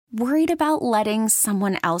Worried about letting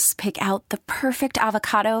someone else pick out the perfect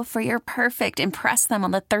avocado for your perfect impress them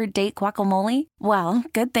on the third date guacamole? Well,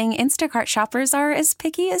 good thing Instacart shoppers are as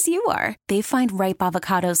picky as you are. They find ripe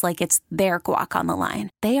avocados like it's their guac on the line.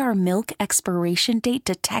 They are milk expiration date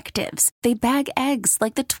detectives. They bag eggs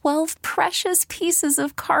like the 12 precious pieces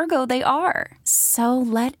of cargo they are. So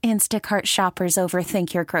let Instacart shoppers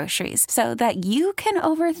overthink your groceries so that you can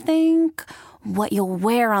overthink what you'll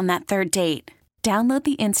wear on that third date. Download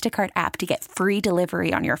the Instacart app to get free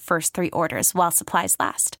delivery on your first 3 orders while supplies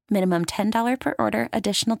last. Minimum $10 per order.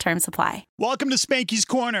 Additional terms apply. Welcome to Spanky's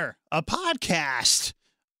Corner, a podcast.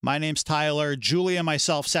 My name's Tyler. Julia and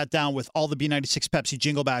myself sat down with all the B96 Pepsi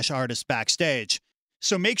Jingle Bash artists backstage.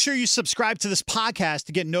 So make sure you subscribe to this podcast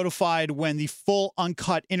to get notified when the full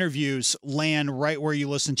uncut interviews land right where you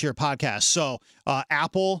listen to your podcast. So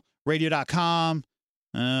Apple, radio.com,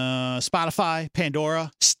 Spotify, Pandora,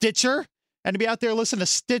 Stitcher. And to be out there, listen to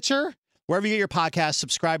Stitcher, wherever you get your podcast,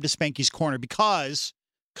 subscribe to Spanky's Corner, because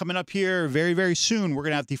coming up here very, very soon, we're going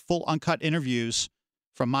to have the full uncut interviews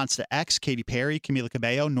from Monsta X, Katy Perry, Camila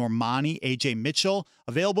Cabello, Normani, AJ Mitchell,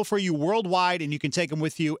 available for you worldwide, and you can take them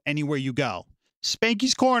with you anywhere you go.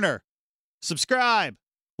 Spanky's Corner. Subscribe,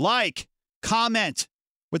 like, comment.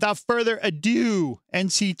 Without further ado,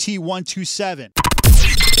 NCT 127.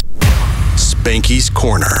 Spanky's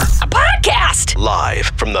Corner. A podcast!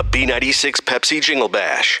 Live from the B96 Pepsi Jingle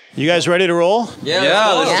Bash. You guys ready to roll?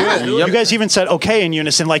 Yeah, let's do it. You guys even said okay in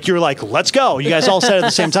unison, like you were like, let's go. You guys all said it at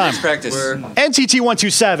the same time. Let's practice. NCT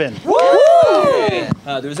 127. Woo!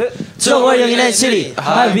 Do it. So we're young in NCT.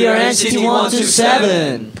 Hi, we are NCT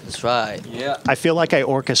 127. That's right. Yeah. I feel like I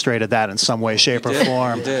orchestrated that in some way, shape, or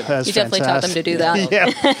form. You did. That's You definitely taught them to do that.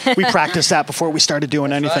 Yeah, we practiced that before we started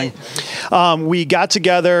doing anything. Right. We got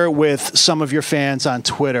together with some of your fans on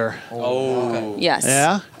Twitter. Oh. Yes.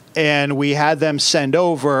 Yeah? And we had them send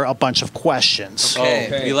over a bunch of questions.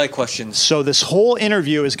 Okay. We like questions. So this whole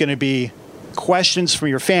interview is going to be questions from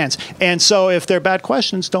your fans. And so if they're bad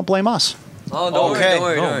questions, don't blame us. Oh, don't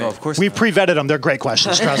worry. No, of course We've pre-vetted them. They're great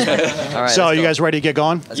questions, trust me. All right, so you guys ready to get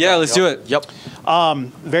going? Let's do it. Yep.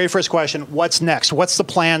 Very first question, what's next? What's the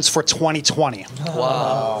plans for 2020?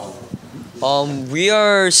 Wow. We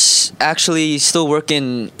are actually still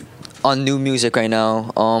working on new music right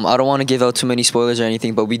now. I don't want to give out too many spoilers or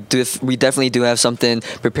anything, but we definitely do have something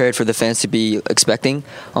prepared for the fans to be expecting.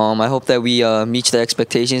 I hope that we meet their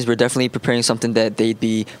expectations. We're definitely preparing something that they'd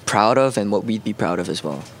be proud of and what we'd be proud of as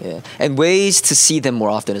well. Yeah, and ways to see them more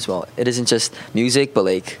often as well. It isn't just music, but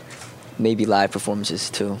like maybe live performances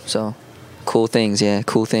too. So cool things,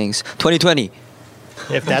 2020.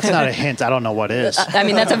 If that's not a hint, I don't know what is. I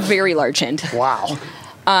mean, that's a very large hint. Wow.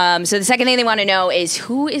 So the second thing they want to know is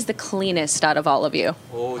who is the cleanest out of all of you?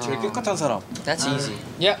 오, 제일 깨끗한 사람. That's easy.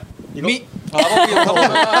 Yeah. Me.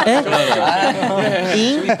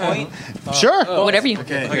 Sure. Whatever you...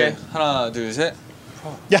 Okay. 하나, 둘, 셋.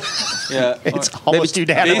 Yeah. Yeah. It's almost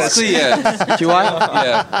unanimous. Basically, yeah.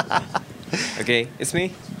 Yeah. Okay, it's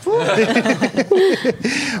me.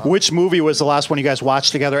 Which movie was the last one you guys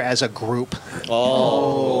watched together as a group?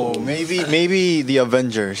 Oh, Maybe the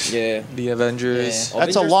Avengers. yeah. The Avengers.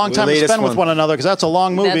 That's a long time to latest spend with one. one another, because that's a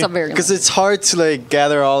long movie. That's a very... Because it's hard to like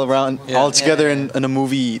gather all together in a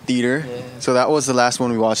movie theater. Yeah. So that was the last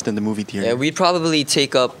one we watched in the movie theater. Yeah, we'd probably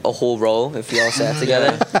take up a whole row if we all sat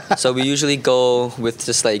together. So we usually go with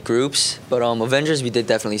just like groups, but Avengers we did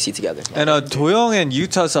definitely see together. And 도영 and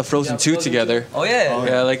Utah saw Frozen 2 together. Oh yeah.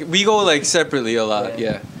 Yeah, like we go like separately a lot.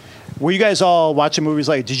 Yeah. Were you guys all watching movies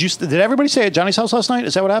like, did everybody stay at Johnny's house last night?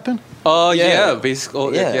 Is that what happened? Yeah,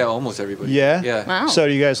 basically. Yeah. Yeah, almost everybody. Yeah? Yeah. Wow. So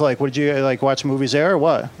do you guys what did you like watch movies there or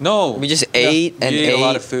what? No. We just ate and We ate a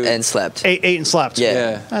lot of food. and slept. Ate and slept. Yeah.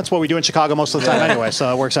 Yeah. That's what we do in Chicago most of the time anyway,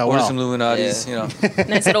 so it works out Order well. some Illuminatis, Yeah. you know.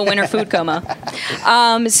 Nice little winter food coma.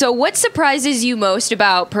 So what surprises you most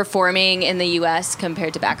about performing in the U.S.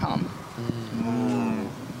 compared to back home?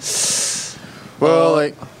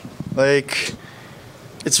 Well, like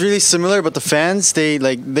it's really similar, but the fans they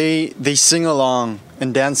sing along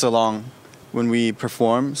and dance along when we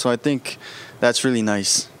perform. So I think that's really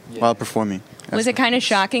nice while performing. Was it kind of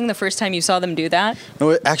shocking the first time you saw them do that?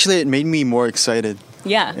 No, it made me more excited.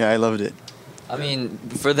 Yeah. Yeah, I loved it. I mean,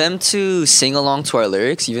 for them to sing along to our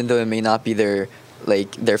lyrics, even though it may not be their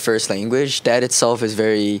first language, that itself is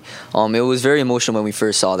very. It was very emotional when we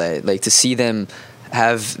first saw that. Like to see them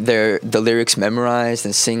have the lyrics memorized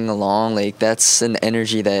and sing along, like that's an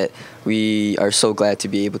energy that we are so glad to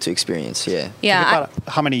be able to experience. Yeah. Yeah. Think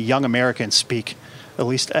about how many young Americans speak, at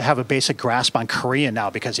least have a basic grasp on Korean now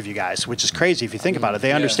because of you guys, which is crazy if you think about it.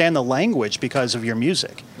 They understand the language because of your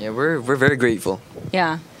music. Yeah, we're very grateful.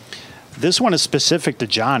 Yeah. This one is specific to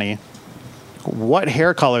Johnny. What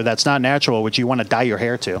hair color that's not natural would you want to dye your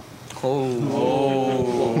hair to?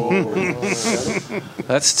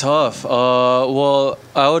 That's tough. Well,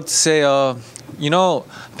 I would say,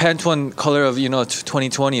 Pantone color of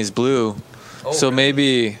 2020 is blue, so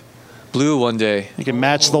maybe blue one day. You can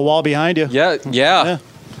match the wall behind you. Yeah.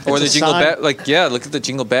 Or It's the a Jingle sign. Bash, look at the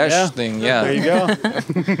Jingle Bash thing. Yeah. There you go.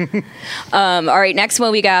 All right, next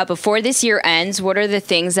one we got. Before this year ends, what are the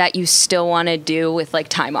things that you still want to do with like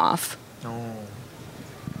time off?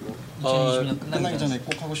 끝나기 전에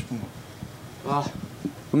꼭 하고 싶은 거.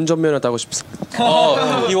 운전면허 따고 싶어.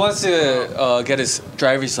 He wants to get his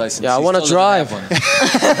driver's license. Yeah, I He wanna still doesn't drive. have one.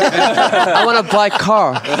 I want to buy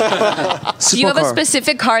car. Do you have a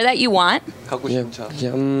specific car that you want? 갖고 싶은 차.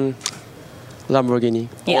 Lamborghini.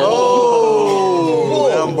 Yeah.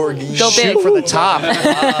 Lamborghini. Go big. Shoot for the top.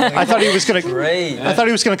 I thought he was gonna. Great. I thought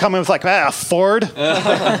he was gonna come in with like a Ford.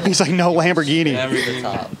 He's like, no, Lamborghini.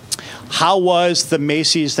 How was the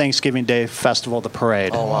Macy's Thanksgiving Day Festival, the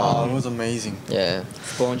parade? Oh wow, it was amazing. Yeah.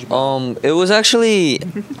 It was actually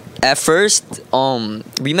at first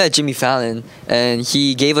we met Jimmy Fallon and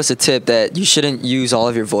he gave us a tip that you shouldn't use all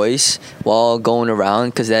of your voice while going around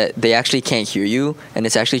because that they actually can't hear you and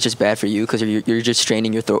it's actually just bad for you because you're just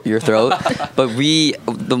straining your throat. But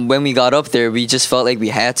when we got up there, we just felt like we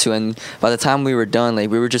had to, and by the time we were done,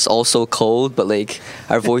 like we were just all so cold, but like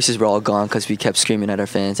our voices were all gone because we kept screaming at our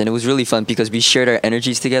fans, and it was really fun because we shared our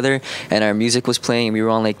energies together and our music was playing and we were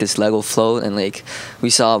on like this Lego float and like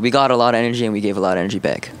we got a lot of energy and we gave a lot of energy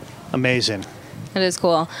back. Amazing. That is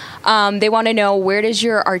cool. They want to know, where does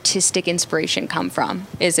your artistic inspiration come from?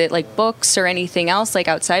 Is it like books or anything else like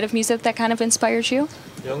outside of music that kind of inspires you?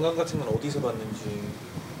 영감 같은 건 어디서 봤는지.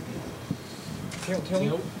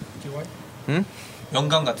 태용? 응?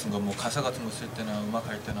 영감 같은 거, 뭐 가사 같은 거 쓸 때나 음악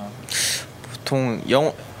할 때나. 보통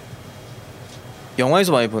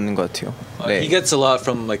영화에서 많이 보는 것 같아요. He gets a lot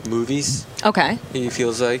from like movies. Okay. He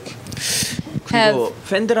feels like, 그리고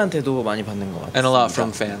팬들한테도 많이 받는 것 같아요. and a lot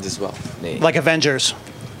from fans as well. 네. Like Avengers.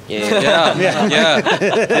 Yeah.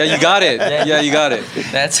 You got it. Yeah, you got it.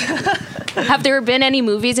 That's Have there been any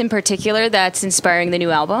movies in particular that's inspiring the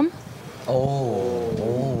new album?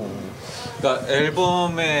 그러니까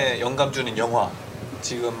앨범에 영감 주는 영화.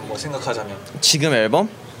 지금 뭐 생각하자면 지금 앨범?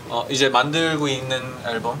 이제 만들고 있는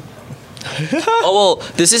앨범. well,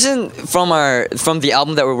 this isn't from the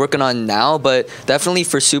album that we're working on now, but definitely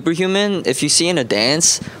for Superhuman, if you see in a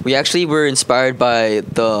dance, we actually were inspired by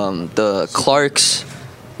the Clark's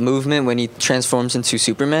movement when he transforms into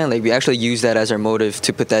Superman. Like we actually use that as our motive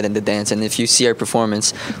to put that in the dance, and if you see our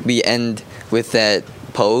performance, we end with that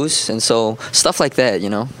pose, and so stuff like that,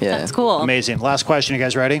 Yeah. That's cool. Amazing. Last question. You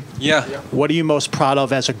guys ready? Yeah. What are you most proud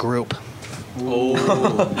of as a group?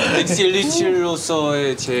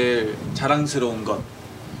 NCT1로서의 제일 자랑스러운 것.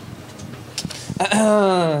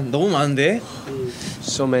 너무 많은데?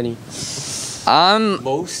 So many. I'm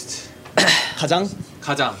Most. 가장?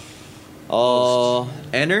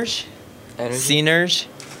 Energy?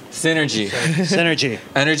 Synergy. Synergy.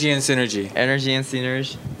 Energy and synergy. Energy and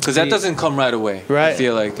synergy. Because that doesn't come right away. Right. I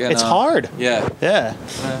feel like. And, It's hard. Yeah. Yeah.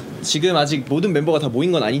 지금 아직 모든 멤버가 다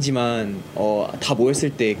모인 건 아니지만 다 모였을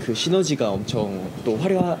때 그 시너지가 엄청 또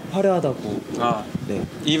화려하다고. 네.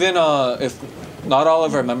 Even if not all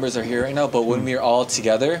of our members are here right now, but when we're all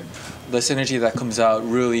together, the synergy that comes out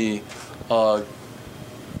really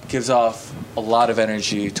gives off a lot of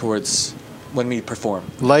energy towards when we perform.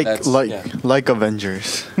 Like Avengers. yeah,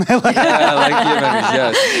 like the Avengers,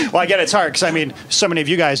 yes. Well, I get it's hard because I mean, so many of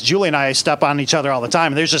you guys, Julie and I, step on each other all the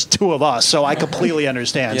time, and there's just two of us, so I completely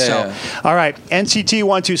understand. Yeah. All right, NCT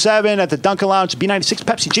 127 at the Dunkin' Lounge, B96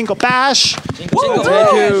 Pepsi Jingle Bash. Jingle.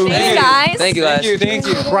 Thank you. Thanks, guys. Thank you, guys. Thank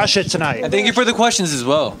you. Crush it tonight. And thank you for the questions as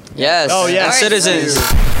well. Yes. Oh, yes. And citizens.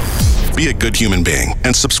 Be a good human being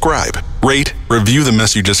and subscribe, rate, review the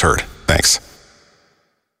mess you just heard. Thanks.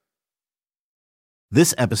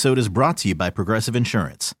 This episode is brought to you by Progressive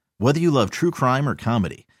Insurance. Whether you love true crime or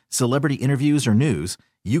comedy, celebrity interviews or news,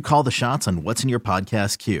 you call the shots on what's in your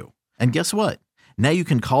podcast queue. And guess what? Now you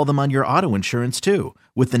can call them on your auto insurance too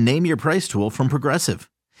with the Name Your Price tool from Progressive.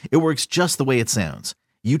 It works just the way it sounds.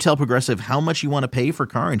 You tell Progressive how much you want to pay for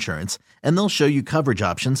car insurance, and they'll show you coverage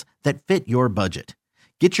options that fit your budget.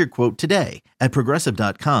 Get your quote today at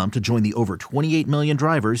Progressive.com to join the over 28 million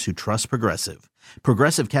drivers who trust Progressive.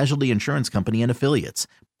 Progressive Casualty Insurance Company and Affiliates.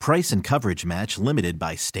 Price and coverage match limited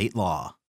by state law.